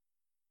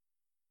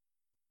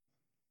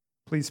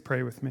Please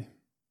pray with me.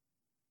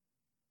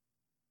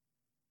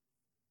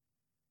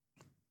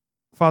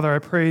 Father, I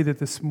pray that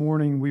this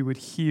morning we would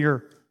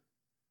hear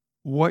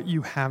what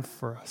you have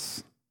for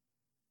us,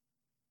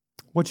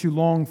 what you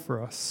long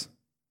for us,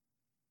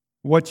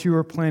 what you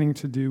are planning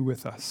to do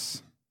with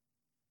us.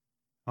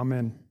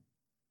 Amen.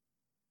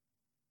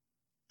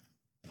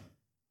 I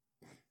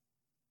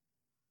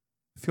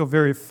feel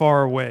very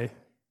far away.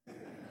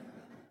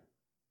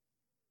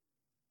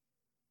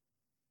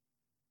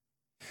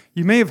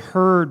 You may have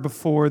heard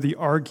before the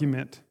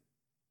argument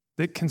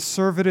that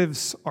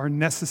conservatives are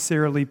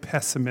necessarily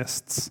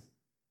pessimists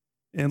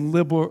and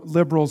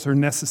liberals are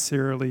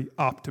necessarily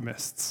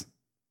optimists.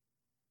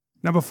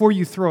 Now, before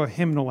you throw a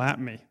hymnal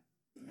at me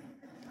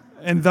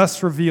and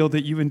thus reveal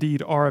that you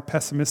indeed are a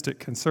pessimistic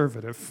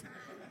conservative,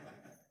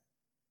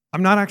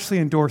 I'm not actually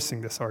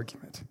endorsing this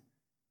argument.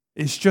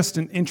 It's just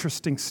an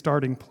interesting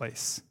starting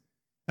place,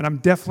 and I'm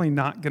definitely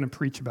not going to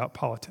preach about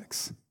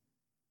politics.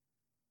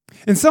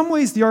 In some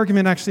ways, the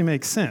argument actually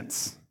makes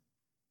sense.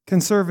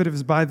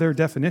 Conservatives, by their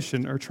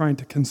definition, are trying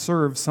to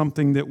conserve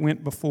something that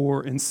went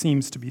before and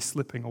seems to be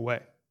slipping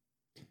away.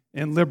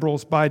 And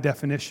liberals, by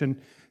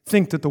definition,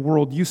 think that the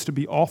world used to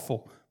be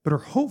awful, but are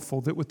hopeful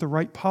that with the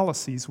right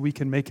policies, we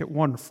can make it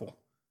wonderful.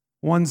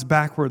 One's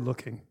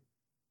backward-looking,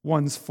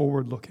 one's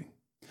forward-looking.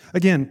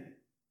 Again,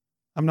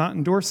 I'm not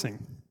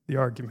endorsing the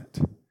argument.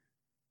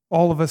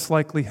 All of us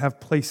likely have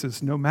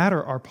places, no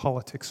matter our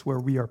politics, where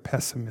we are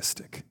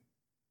pessimistic.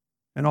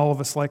 And all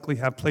of us likely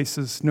have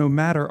places, no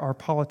matter our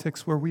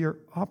politics, where we are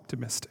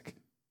optimistic.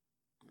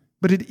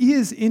 But it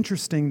is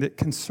interesting that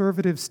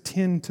conservatives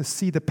tend to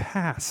see the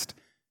past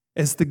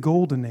as the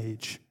golden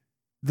age,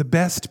 the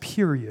best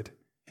period,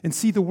 and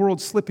see the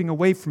world slipping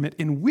away from it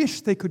and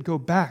wish they could go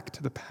back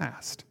to the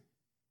past.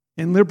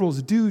 And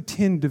liberals do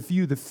tend to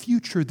view the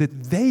future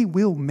that they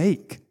will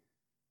make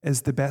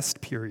as the best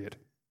period,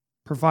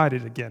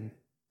 provided, again,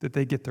 that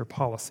they get their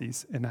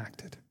policies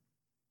enacted.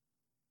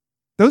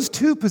 Those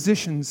two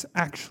positions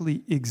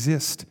actually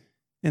exist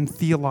in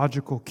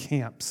theological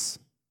camps.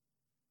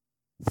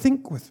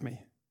 Think with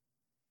me.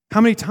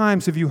 How many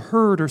times have you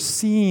heard or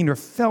seen or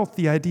felt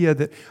the idea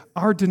that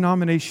our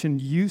denomination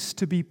used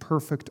to be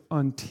perfect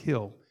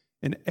until,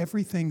 and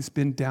everything's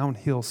been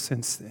downhill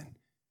since then?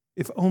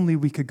 If only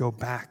we could go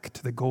back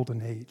to the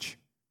golden age.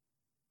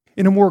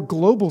 In a more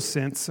global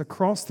sense,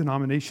 across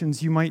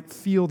denominations, you might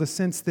feel the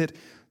sense that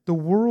the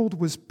world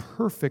was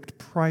perfect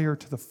prior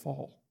to the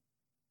fall.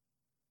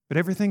 But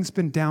everything's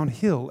been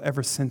downhill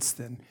ever since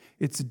then.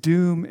 It's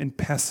doom and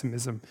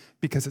pessimism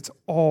because it's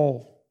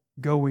all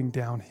going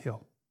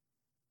downhill.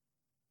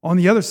 On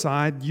the other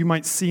side, you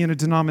might see in a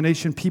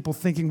denomination people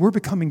thinking we're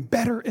becoming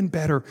better and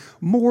better,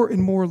 more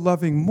and more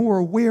loving, more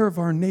aware of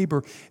our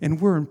neighbor, and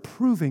we're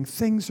improving.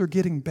 Things are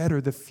getting better.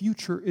 The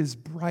future is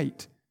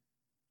bright.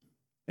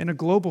 In a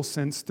global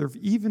sense, there have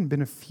even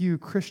been a few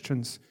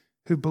Christians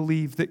who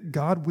believe that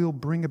God will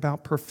bring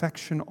about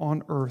perfection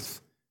on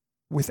earth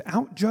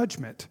without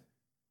judgment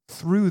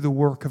through the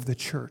work of the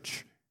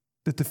church,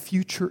 that the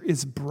future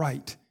is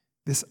bright,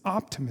 this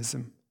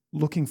optimism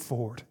looking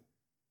forward.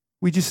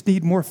 We just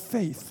need more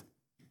faith.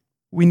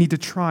 We need to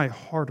try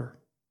harder.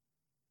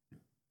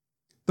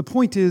 The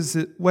point is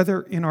that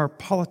whether in our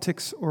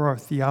politics or our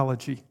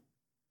theology,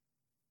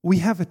 we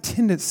have a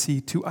tendency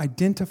to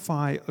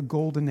identify a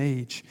golden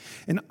age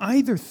and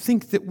either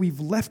think that we've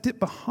left it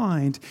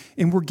behind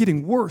and we're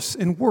getting worse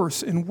and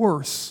worse and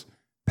worse,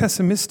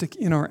 pessimistic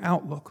in our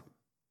outlook,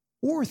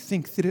 or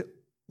think that it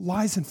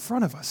lies in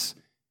front of us,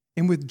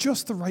 and with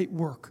just the right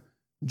work,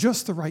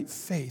 just the right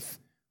faith,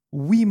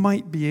 we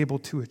might be able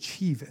to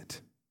achieve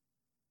it.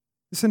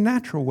 It's a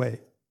natural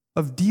way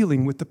of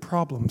dealing with the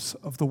problems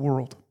of the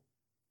world.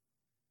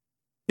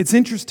 It's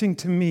interesting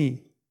to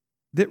me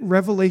that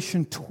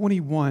Revelation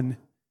 21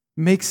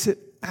 makes it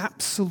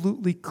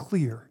absolutely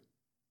clear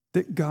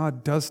that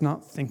God does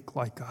not think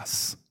like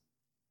us.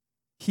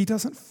 He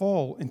doesn't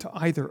fall into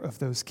either of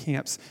those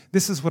camps.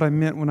 This is what I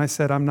meant when I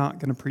said I'm not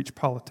going to preach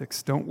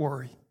politics. Don't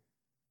worry.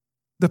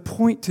 The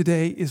point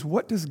today is,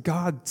 what does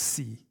God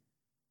see?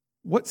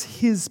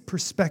 What's his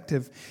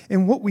perspective?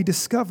 And what we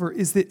discover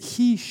is that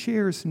he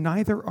shares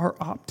neither our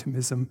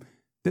optimism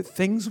that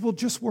things will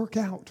just work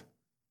out,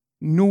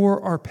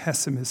 nor our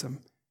pessimism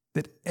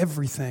that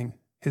everything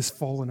has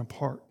fallen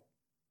apart.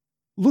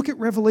 Look at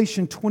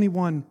Revelation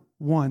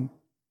 21:1.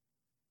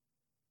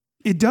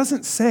 It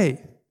doesn't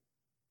say,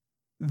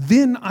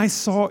 "Then I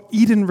saw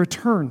Eden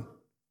return.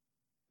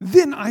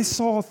 Then I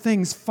saw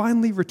things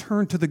finally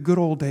return to the good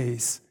old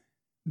days.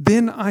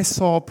 Then I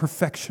saw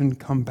perfection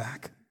come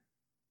back."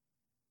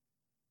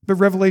 But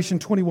Revelation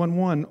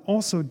 21:1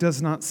 also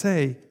does not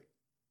say,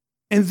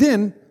 "And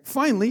then,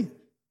 finally,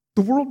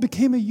 the world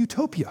became a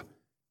utopia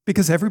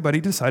because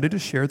everybody decided to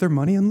share their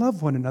money and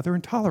love one another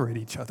and tolerate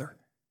each other."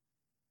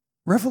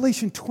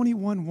 Revelation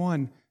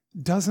 21:1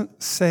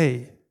 doesn't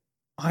say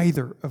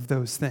either of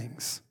those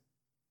things.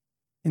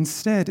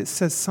 Instead, it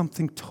says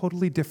something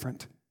totally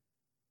different,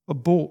 a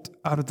bolt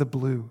out of the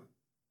blue.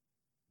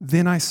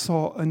 "Then I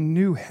saw a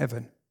new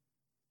heaven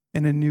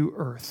and a new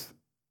earth.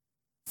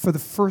 For the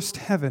first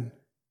heaven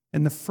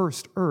and the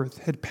first earth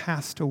had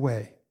passed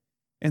away,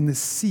 and the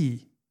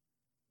sea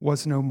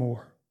was no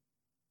more.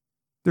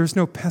 There's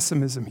no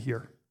pessimism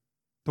here.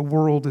 The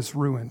world is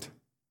ruined.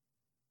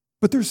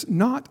 But there's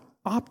not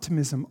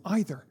optimism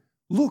either.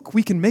 Look,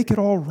 we can make it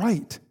all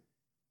right.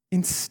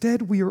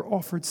 Instead, we are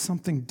offered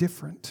something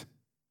different,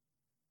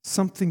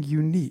 something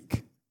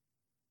unique.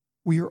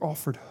 We are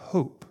offered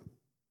hope.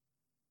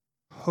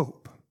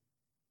 Hope.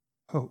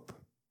 Hope.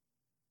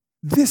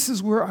 This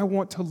is where I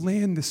want to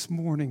land this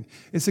morning,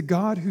 is a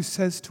God who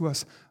says to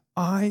us,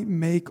 I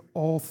make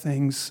all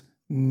things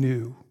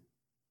new.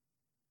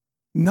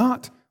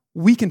 Not,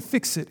 we can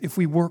fix it if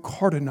we work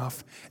hard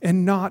enough,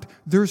 and not,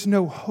 there's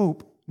no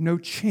hope, no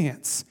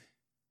chance.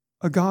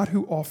 A God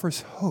who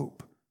offers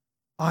hope.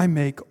 I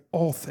make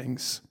all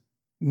things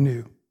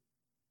new.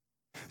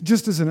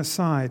 Just as an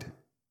aside,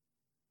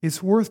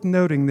 it's worth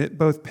noting that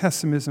both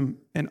pessimism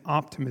and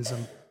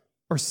optimism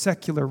are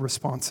secular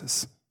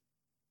responses.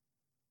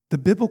 The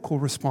biblical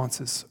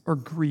responses are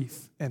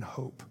grief and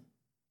hope.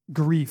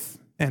 Grief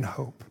and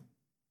hope.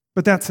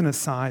 But that's an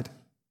aside.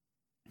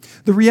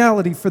 The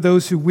reality for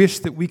those who wish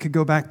that we could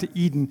go back to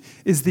Eden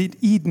is that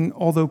Eden,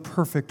 although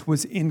perfect,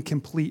 was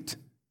incomplete.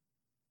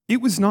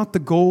 It was not the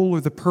goal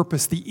or the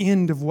purpose, the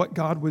end of what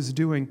God was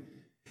doing.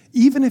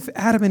 Even if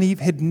Adam and Eve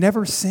had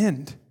never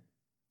sinned,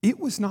 it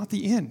was not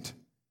the end.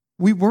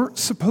 We weren't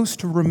supposed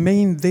to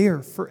remain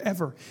there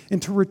forever,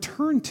 and to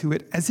return to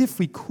it as if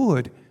we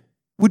could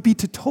would be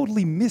to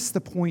totally miss the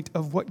point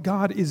of what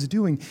God is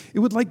doing. It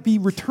would be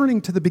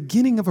returning to the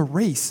beginning of a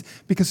race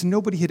because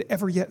nobody had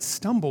ever yet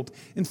stumbled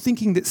and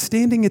thinking that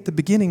standing at the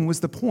beginning was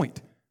the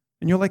point.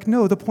 And you're like,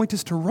 no, the point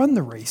is to run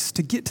the race,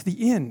 to get to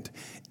the end.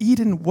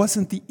 Eden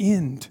wasn't the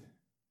end.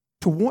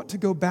 To want to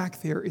go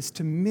back there is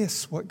to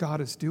miss what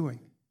God is doing.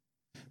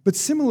 But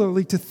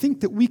similarly, to think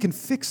that we can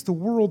fix the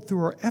world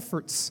through our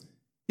efforts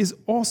is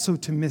also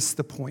to miss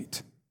the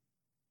point.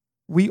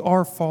 We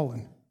are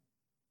fallen.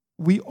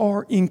 We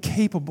are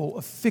incapable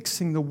of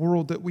fixing the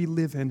world that we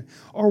live in.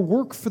 Our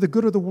work for the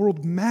good of the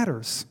world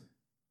matters,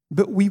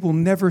 but we will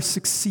never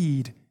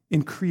succeed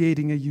in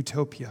creating a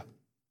utopia.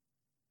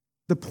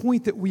 The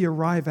point that we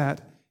arrive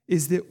at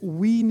is that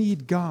we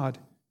need God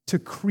to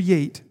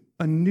create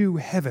a new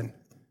heaven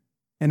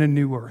and a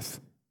new earth,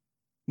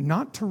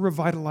 not to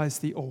revitalize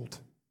the old,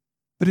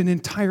 but an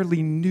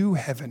entirely new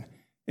heaven,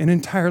 an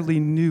entirely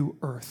new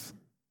earth.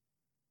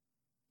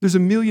 There's a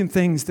million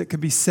things that could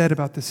be said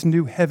about this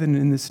new heaven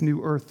and this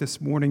new earth this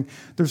morning.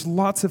 There's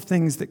lots of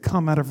things that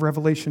come out of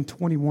Revelation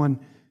 21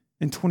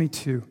 and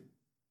 22.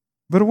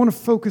 But I want to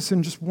focus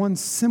on just one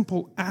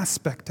simple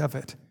aspect of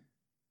it.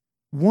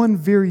 One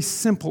very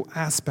simple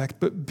aspect,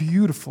 but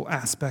beautiful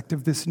aspect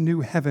of this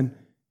new heaven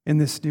and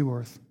this new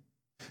earth.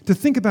 To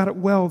think about it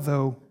well,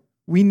 though,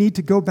 we need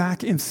to go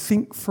back and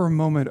think for a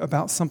moment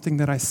about something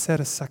that I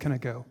said a second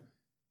ago.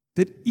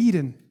 That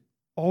Eden,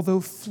 although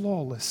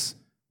flawless,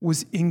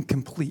 was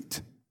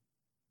incomplete.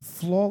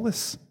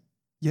 Flawless,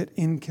 yet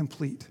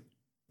incomplete.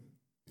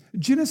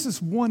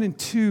 Genesis 1 and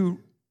 2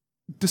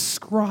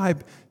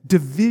 describe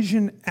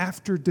division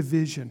after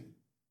division.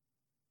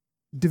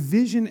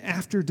 Division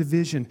after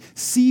division.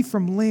 Sea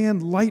from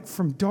land, light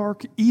from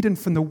dark, Eden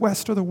from the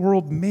west of the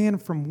world, man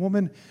from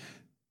woman.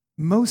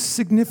 Most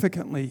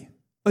significantly,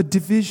 a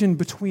division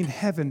between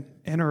heaven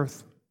and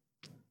earth.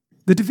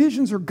 The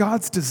divisions are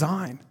God's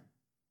design.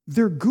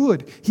 They're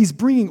good. He's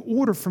bringing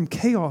order from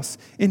chaos,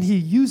 and he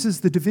uses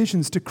the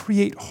divisions to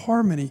create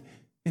harmony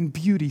and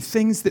beauty,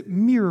 things that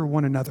mirror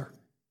one another.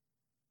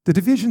 The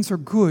divisions are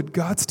good,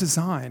 God's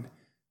design,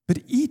 but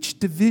each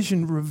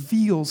division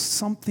reveals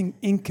something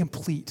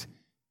incomplete,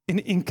 an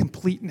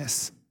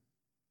incompleteness.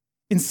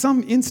 In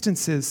some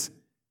instances,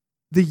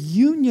 the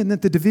union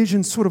that the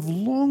divisions sort of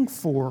long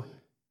for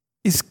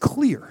is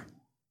clear.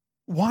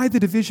 Why the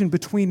division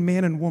between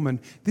man and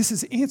woman? This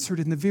is answered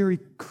in the very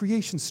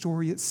creation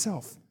story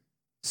itself,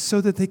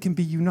 so that they can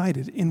be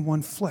united in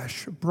one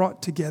flesh,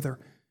 brought together.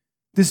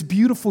 This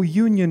beautiful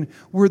union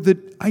where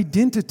the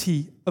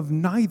identity of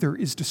neither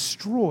is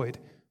destroyed,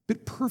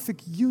 but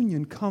perfect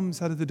union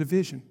comes out of the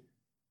division.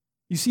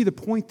 You see the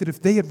point that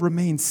if they had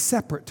remained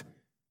separate,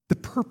 the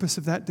purpose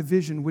of that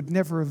division would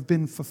never have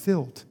been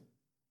fulfilled.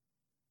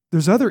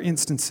 There's other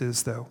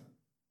instances, though,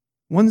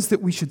 ones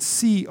that we should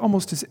see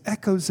almost as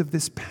echoes of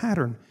this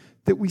pattern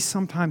that we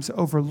sometimes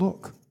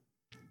overlook.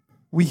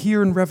 We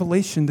hear in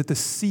Revelation that the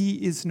sea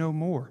is no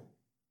more.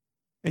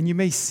 And you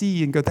may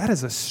see and go, that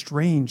is a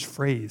strange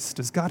phrase.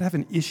 Does God have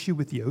an issue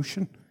with the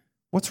ocean?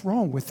 What's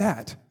wrong with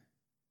that?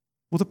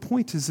 Well, the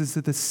point is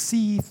that the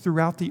sea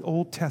throughout the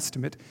Old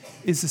Testament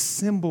is a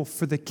symbol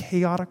for the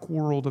chaotic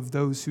world of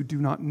those who do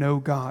not know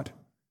God.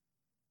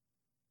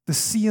 The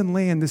sea and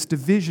land, this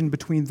division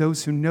between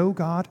those who know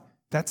God,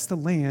 that's the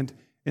land,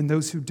 and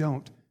those who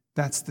don't,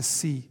 that's the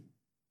sea.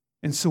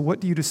 And so what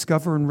do you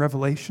discover in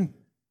Revelation?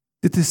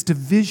 That this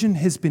division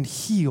has been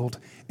healed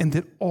and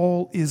that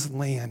all is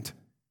land.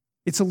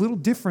 It's a little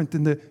different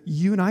than the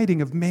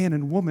uniting of man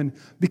and woman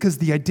because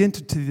the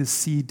identity of the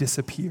sea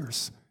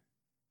disappears.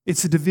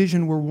 It's a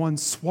division where one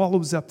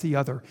swallows up the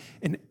other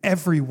and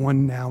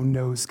everyone now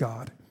knows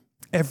God.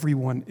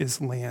 everyone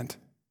is land.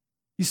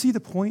 You see the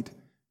point?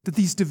 That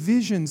these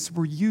divisions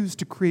were used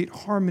to create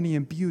harmony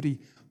and beauty,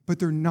 but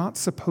they're not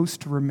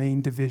supposed to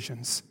remain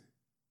divisions.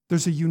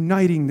 There's a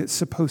uniting that's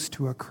supposed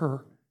to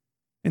occur.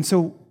 And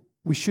so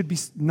we should be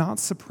not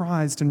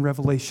surprised in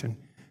Revelation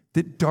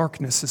that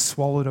darkness is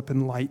swallowed up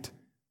in light.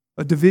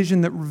 A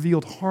division that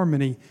revealed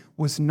harmony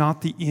was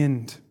not the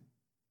end.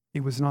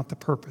 It was not the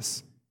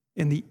purpose.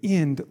 In the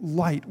end,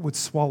 light would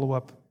swallow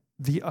up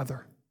the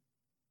other.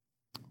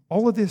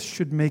 All of this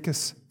should make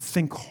us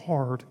think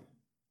hard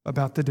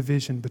about the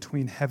division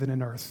between heaven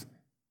and earth.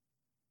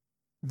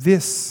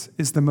 This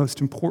is the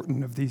most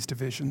important of these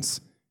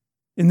divisions.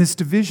 And this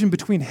division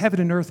between heaven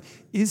and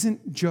earth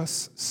isn't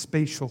just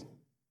spatial.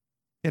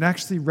 It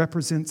actually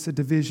represents a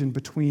division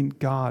between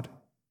God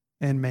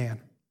and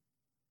man.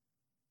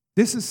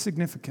 This is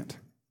significant.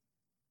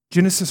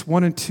 Genesis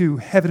 1 and 2,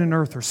 heaven and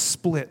earth are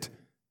split,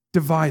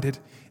 divided,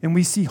 and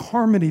we see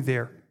harmony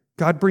there.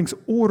 God brings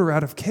order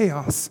out of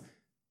chaos,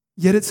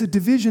 yet it's a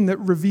division that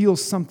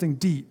reveals something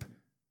deep,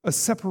 a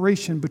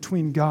separation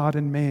between God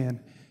and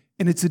man.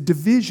 And it's a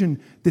division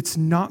that's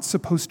not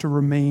supposed to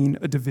remain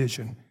a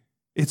division.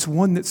 It's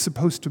one that's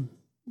supposed to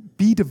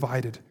be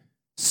divided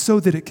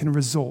so that it can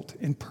result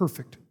in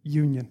perfect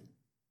union.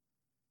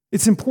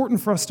 It's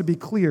important for us to be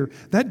clear.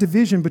 That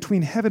division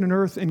between heaven and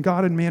earth and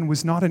God and man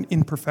was not an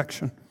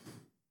imperfection.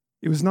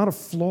 It was not a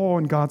flaw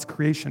in God's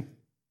creation.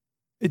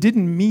 It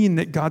didn't mean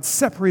that God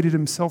separated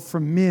himself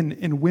from men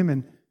and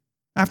women.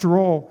 After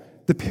all,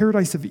 the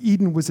paradise of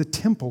Eden was a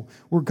temple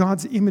where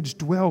God's image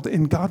dwelled,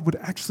 and God would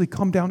actually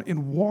come down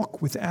and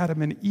walk with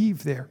Adam and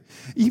Eve there.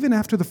 Even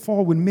after the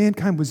fall, when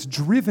mankind was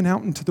driven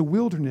out into the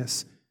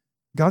wilderness,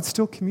 God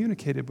still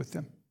communicated with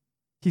them.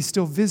 He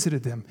still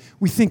visited them.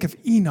 We think of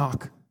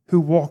Enoch, who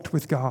walked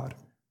with God,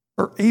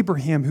 or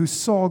Abraham, who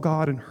saw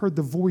God and heard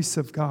the voice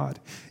of God.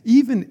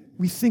 Even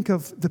we think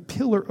of the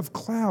pillar of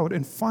cloud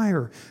and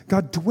fire,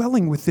 God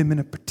dwelling with them in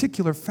a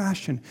particular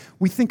fashion.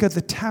 We think of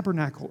the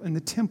tabernacle and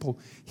the temple,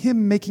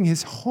 him making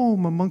his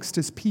home amongst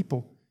his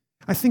people.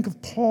 I think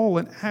of Paul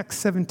in Acts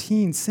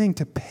 17 saying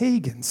to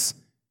pagans,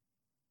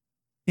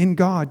 "In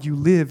God you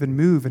live and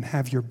move and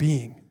have your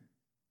being."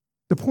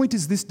 The point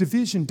is, this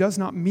division does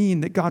not mean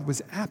that God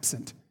was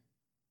absent.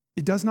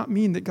 It does not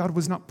mean that God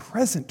was not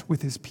present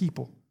with his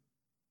people.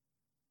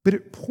 But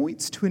it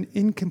points to an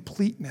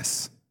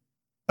incompleteness,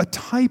 a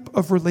type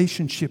of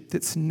relationship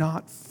that's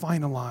not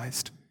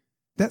finalized.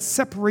 That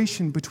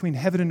separation between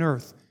heaven and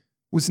earth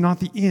was not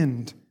the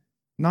end,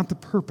 not the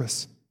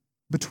purpose,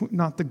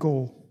 not the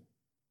goal.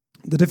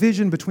 The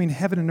division between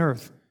heaven and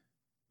earth,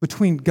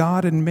 between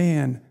God and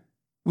man,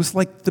 was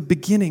like the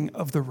beginning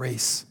of the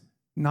race,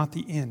 not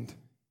the end.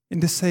 And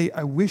to say,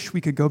 "I wish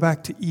we could go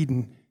back to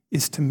Eden,"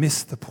 is to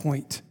miss the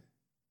point.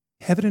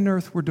 Heaven and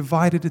earth were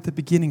divided at the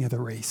beginning of the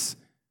race.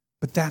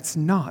 But that's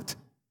not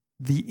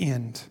the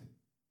end.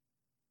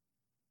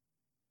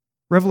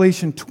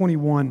 Revelation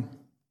 21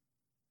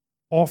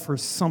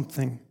 offers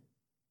something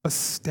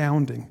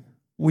astounding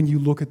when you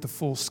look at the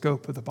full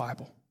scope of the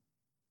Bible.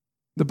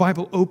 The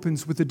Bible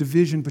opens with a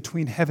division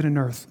between heaven and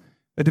earth,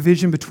 a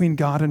division between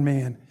God and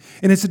man.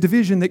 And it's a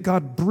division that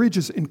God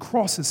bridges and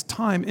crosses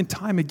time and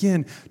time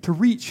again to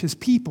reach his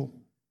people.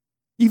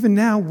 Even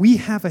now, we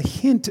have a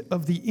hint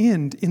of the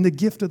end in the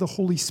gift of the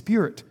Holy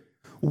Spirit.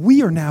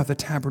 We are now the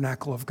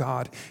tabernacle of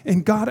God,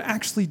 and God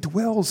actually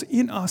dwells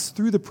in us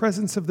through the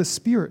presence of the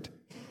Spirit.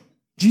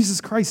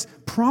 Jesus Christ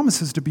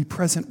promises to be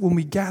present when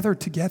we gather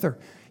together.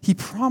 He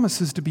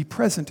promises to be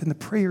present in the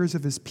prayers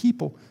of his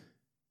people.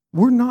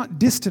 We're not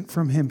distant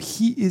from him.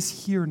 He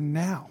is here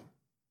now.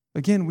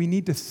 Again, we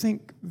need to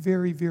think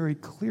very, very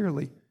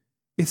clearly.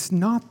 It's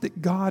not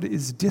that God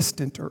is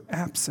distant or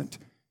absent.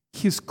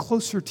 He is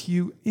closer to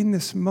you in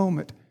this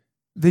moment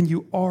than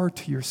you are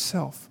to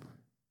yourself.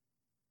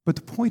 But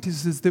the point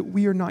is that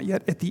we are not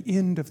yet at the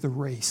end of the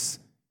race.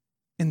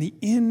 And the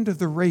end of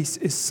the race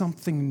is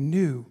something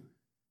new,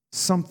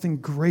 something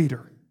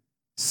greater,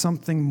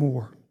 something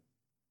more.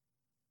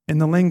 In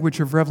the language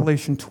of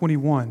Revelation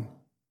 21,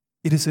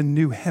 it is a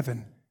new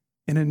heaven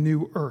and a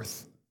new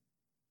earth.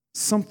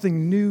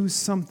 Something new,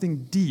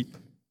 something deep.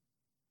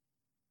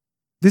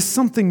 This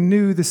something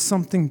new, this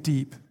something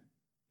deep,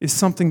 is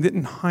something that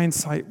in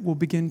hindsight will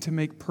begin to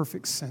make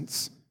perfect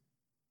sense.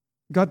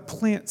 God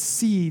plants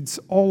seeds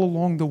all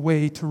along the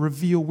way to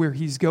reveal where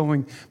he's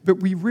going, but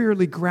we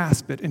rarely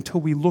grasp it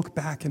until we look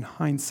back in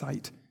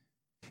hindsight.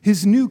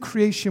 His new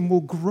creation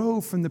will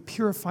grow from the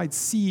purified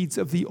seeds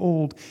of the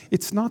old.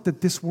 It's not that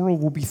this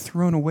world will be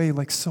thrown away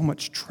like so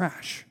much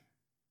trash.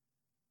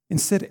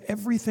 Instead,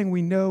 everything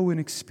we know and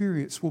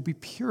experience will be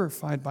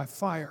purified by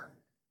fire.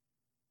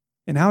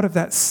 And out of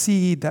that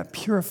seed, that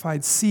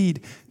purified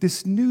seed,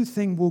 this new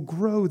thing will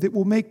grow that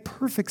will make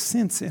perfect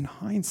sense in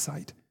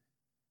hindsight.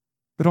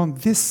 But on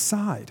this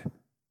side,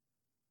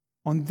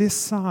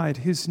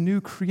 his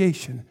new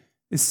creation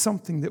is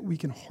something that we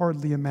can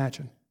hardly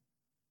imagine.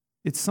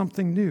 It's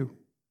something new,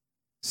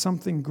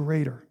 something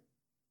greater,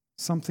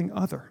 something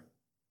other,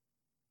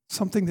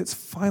 something that's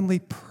finally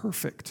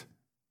perfect,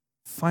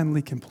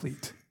 finally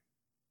complete.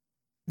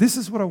 This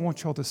is what I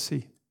want y'all to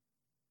see.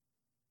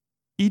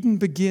 Eden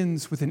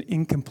begins with an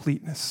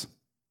incompleteness.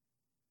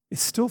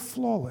 It's still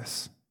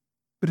flawless,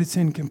 but it's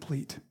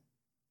incomplete.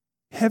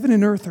 Heaven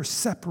and earth are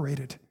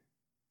separated.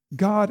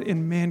 God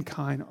and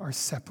mankind are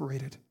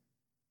separated.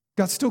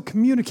 God still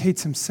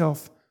communicates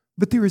himself,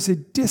 but there is a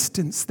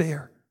distance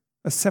there,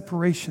 a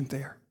separation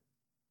there.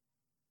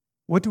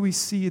 What do we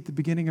see at the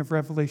beginning of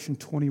Revelation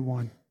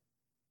 21?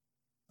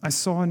 I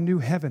saw a new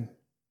heaven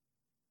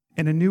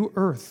and a new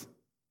earth.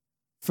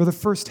 For the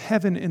first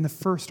heaven and the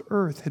first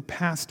earth had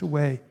passed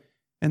away,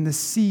 and the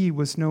sea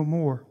was no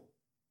more.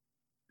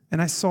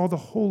 And I saw the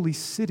holy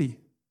city,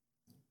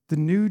 the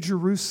new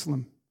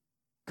Jerusalem,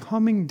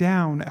 coming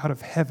down out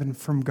of heaven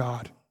from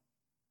God,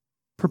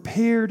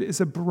 prepared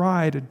as a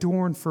bride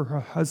adorned for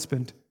her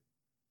husband.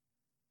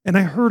 And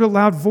I heard a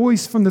loud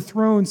voice from the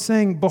throne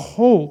saying,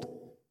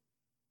 "Behold,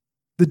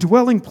 the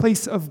dwelling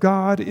place of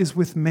God is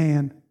with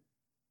man.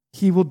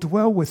 He will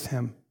dwell with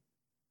him,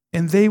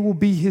 and they will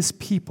be his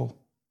people,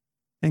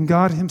 and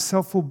God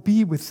himself will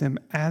be with them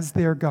as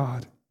their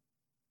God.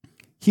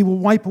 He will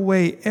wipe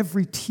away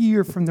every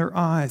tear from their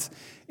eyes,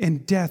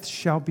 and death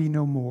shall be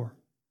no more.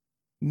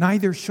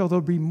 Neither shall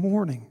there be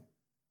mourning,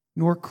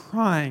 nor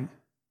crying,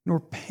 nor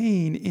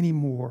pain any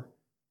more,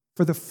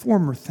 for the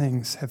former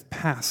things have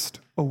passed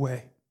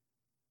away."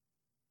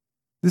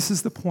 This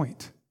is the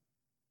point.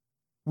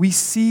 We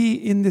see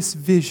in this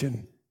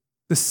vision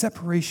the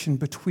separation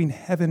between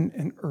heaven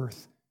and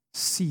earth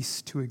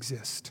cease to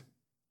exist.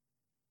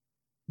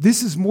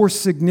 This is more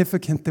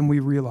significant than we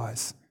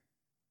realize.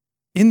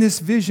 In this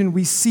vision,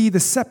 we see the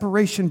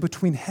separation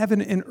between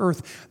heaven and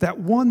earth, that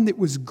one that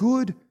was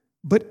good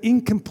but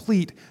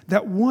incomplete,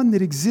 that one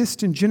that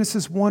exists in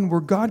Genesis 1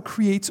 where God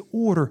creates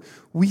order.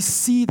 We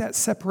see that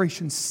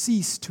separation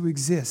cease to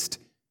exist.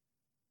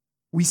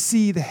 We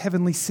see the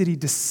heavenly city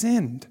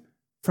descend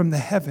from the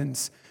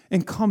heavens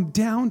and come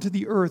down to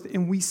the earth,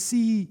 and we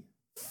see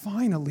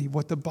finally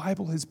what the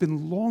Bible has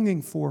been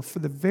longing for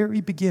the very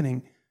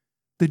beginning,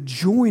 the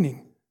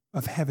joining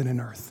of heaven and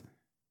earth.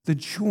 The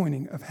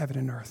joining of heaven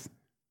and earth.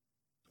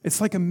 It's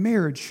like a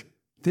marriage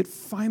that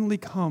finally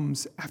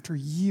comes after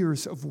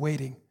years of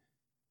waiting.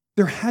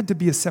 There had to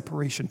be a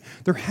separation.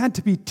 There had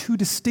to be two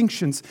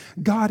distinctions.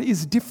 God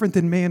is different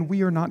than man.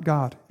 We are not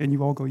God. And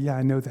you all go, "Yeah,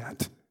 I know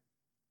that."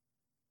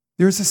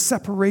 There's a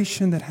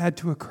separation that had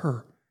to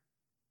occur.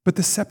 But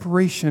the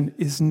separation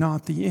is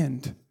not the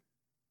end.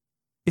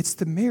 It's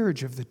the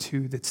marriage of the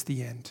two that's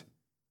the end,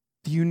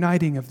 the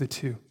uniting of the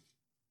two.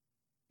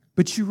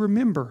 But you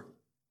remember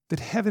that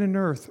heaven and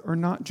earth are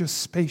not just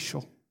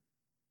spatial.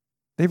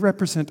 They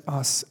represent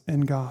us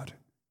and God.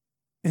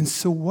 And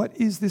so what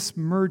is this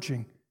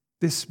merging,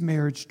 this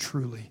marriage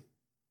truly?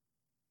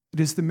 It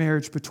is the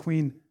marriage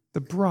between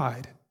the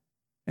bride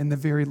and the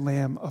very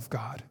Lamb of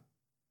God.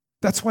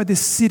 That's why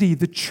this city,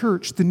 the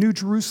church, the New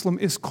Jerusalem,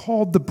 is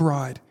called the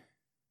bride.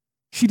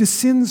 She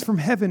descends from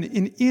heaven,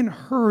 and in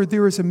her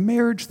there is a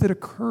marriage that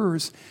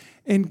occurs,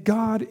 and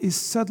God is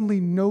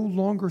suddenly no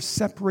longer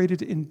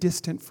separated and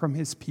distant from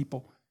his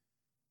people.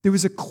 There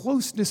was a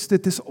closeness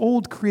that this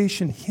old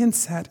creation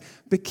hints at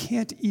but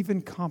can't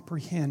even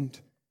comprehend.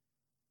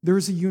 There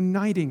is a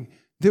uniting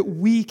that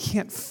we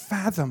can't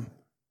fathom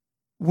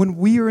when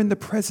we are in the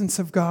presence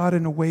of God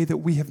in a way that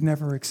we have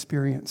never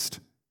experienced.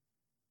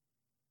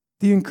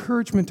 The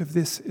encouragement of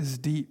this is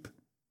deep.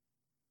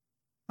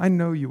 I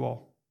know you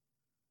all.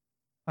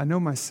 I know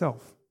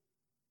myself.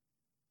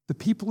 The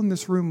people in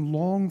this room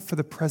long for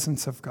the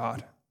presence of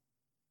God.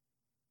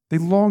 They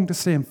long to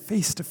stand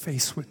face to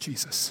face with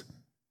Jesus,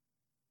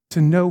 to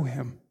know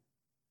him,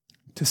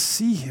 to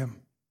see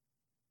him,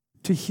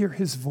 to hear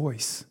his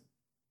voice.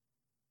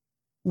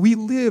 We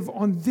live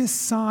on this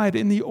side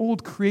in the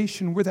old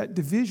creation where that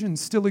division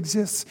still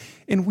exists,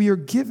 and we are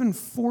given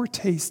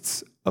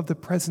foretastes of the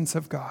presence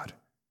of God.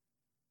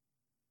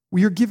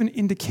 We are given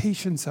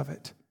indications of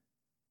it.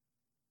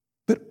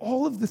 But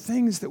all of the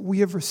things that we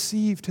have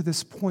received to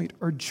this point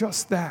are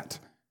just that,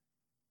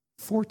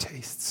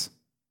 foretastes,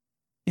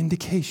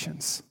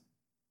 indications.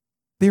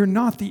 They are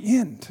not the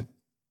end.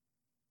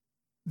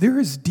 There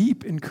is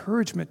deep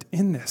encouragement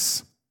in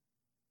this.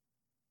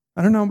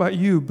 I don't know about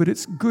you, but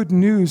it's good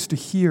news to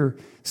hear,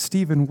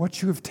 Stephen,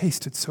 what you have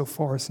tasted so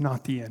far is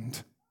not the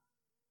end.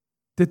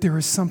 That there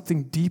is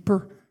something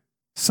deeper,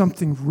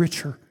 something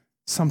richer,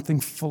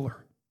 something fuller.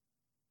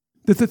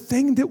 That the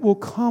thing that will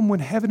come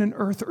when heaven and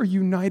earth are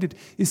united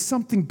is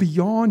something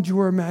beyond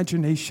your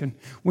imagination.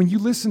 When you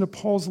listen to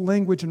Paul's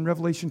language in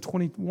Revelation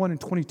 21 and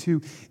 22,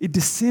 it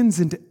descends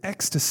into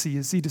ecstasy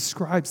as he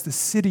describes the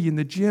city and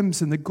the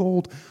gems and the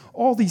gold,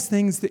 all these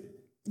things that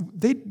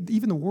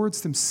even the words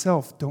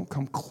themselves don't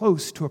come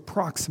close to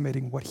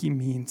approximating what he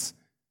means.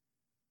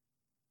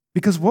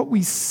 Because what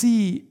we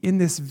see in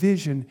this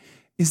vision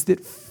is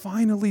that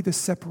finally the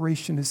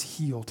separation is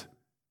healed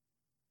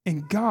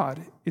and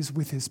God is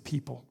with his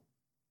people.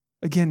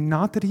 Again,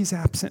 not that he's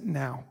absent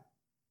now,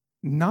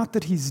 not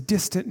that he's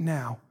distant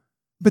now,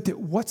 but that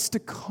what's to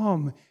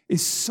come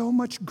is so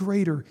much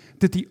greater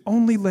that the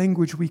only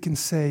language we can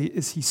say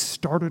is he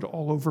started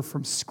all over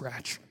from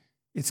scratch.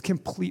 It's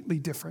completely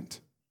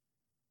different.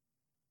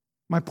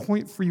 My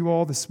point for you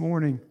all this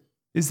morning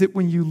is that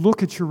when you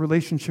look at your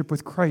relationship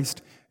with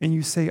Christ and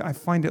you say, I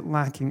find it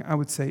lacking, I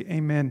would say,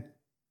 amen.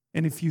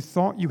 And if you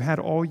thought you had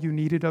all you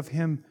needed of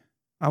him,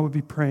 I would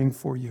be praying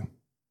for you.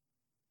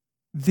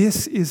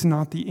 This is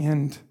not the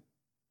end.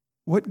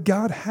 What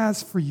God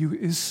has for you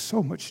is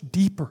so much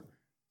deeper,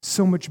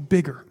 so much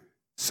bigger,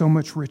 so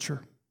much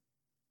richer.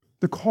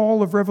 The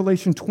call of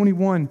Revelation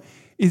 21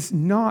 is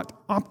not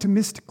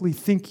optimistically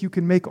think you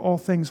can make all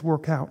things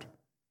work out,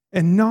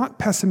 and not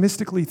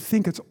pessimistically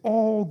think it's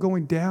all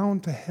going down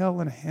to hell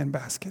in a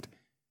handbasket.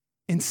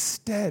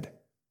 Instead,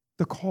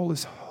 the call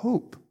is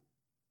hope.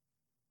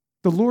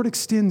 The Lord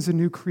extends a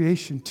new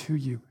creation to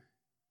you.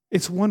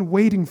 It's one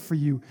waiting for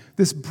you,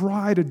 this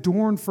bride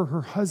adorned for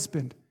her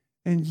husband,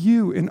 and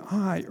you and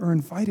I are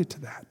invited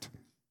to that.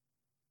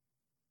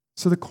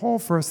 So the call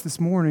for us this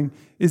morning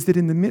is that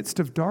in the midst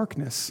of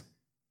darkness,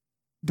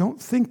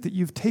 don't think that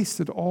you've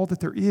tasted all that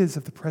there is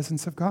of the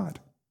presence of God.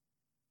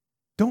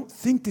 Don't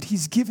think that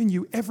he's given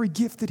you every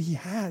gift that he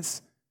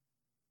has.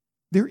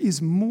 There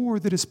is more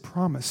that is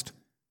promised,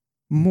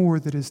 more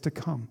that is to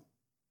come.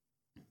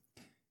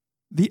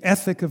 The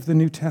ethic of the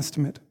New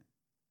Testament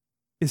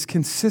is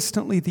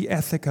consistently the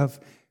ethic of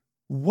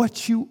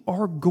what you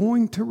are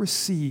going to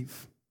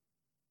receive.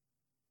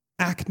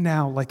 Act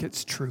now like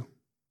it's true.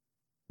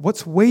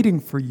 What's waiting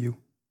for you?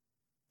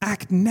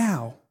 Act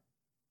now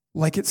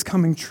like it's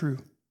coming true.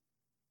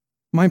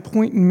 My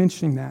point in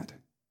mentioning that,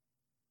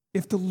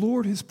 if the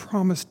Lord has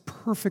promised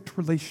perfect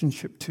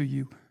relationship to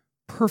you,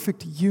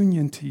 perfect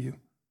union to you,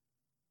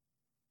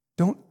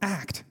 don't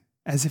act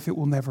as if it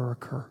will never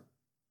occur.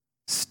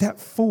 Step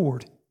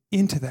forward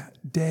into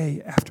that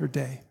day after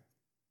day.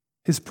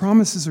 His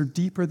promises are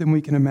deeper than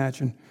we can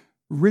imagine,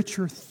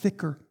 richer,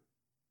 thicker.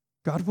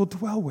 God will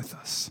dwell with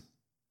us.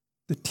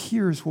 The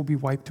tears will be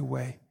wiped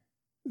away.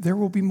 There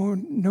will be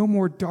no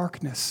more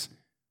darkness.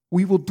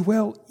 We will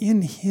dwell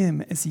in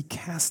him as he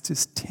casts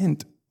his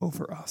tent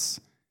over us.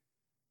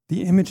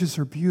 The images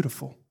are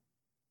beautiful.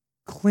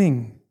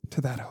 Cling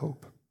to that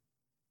hope.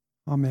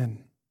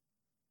 Amen.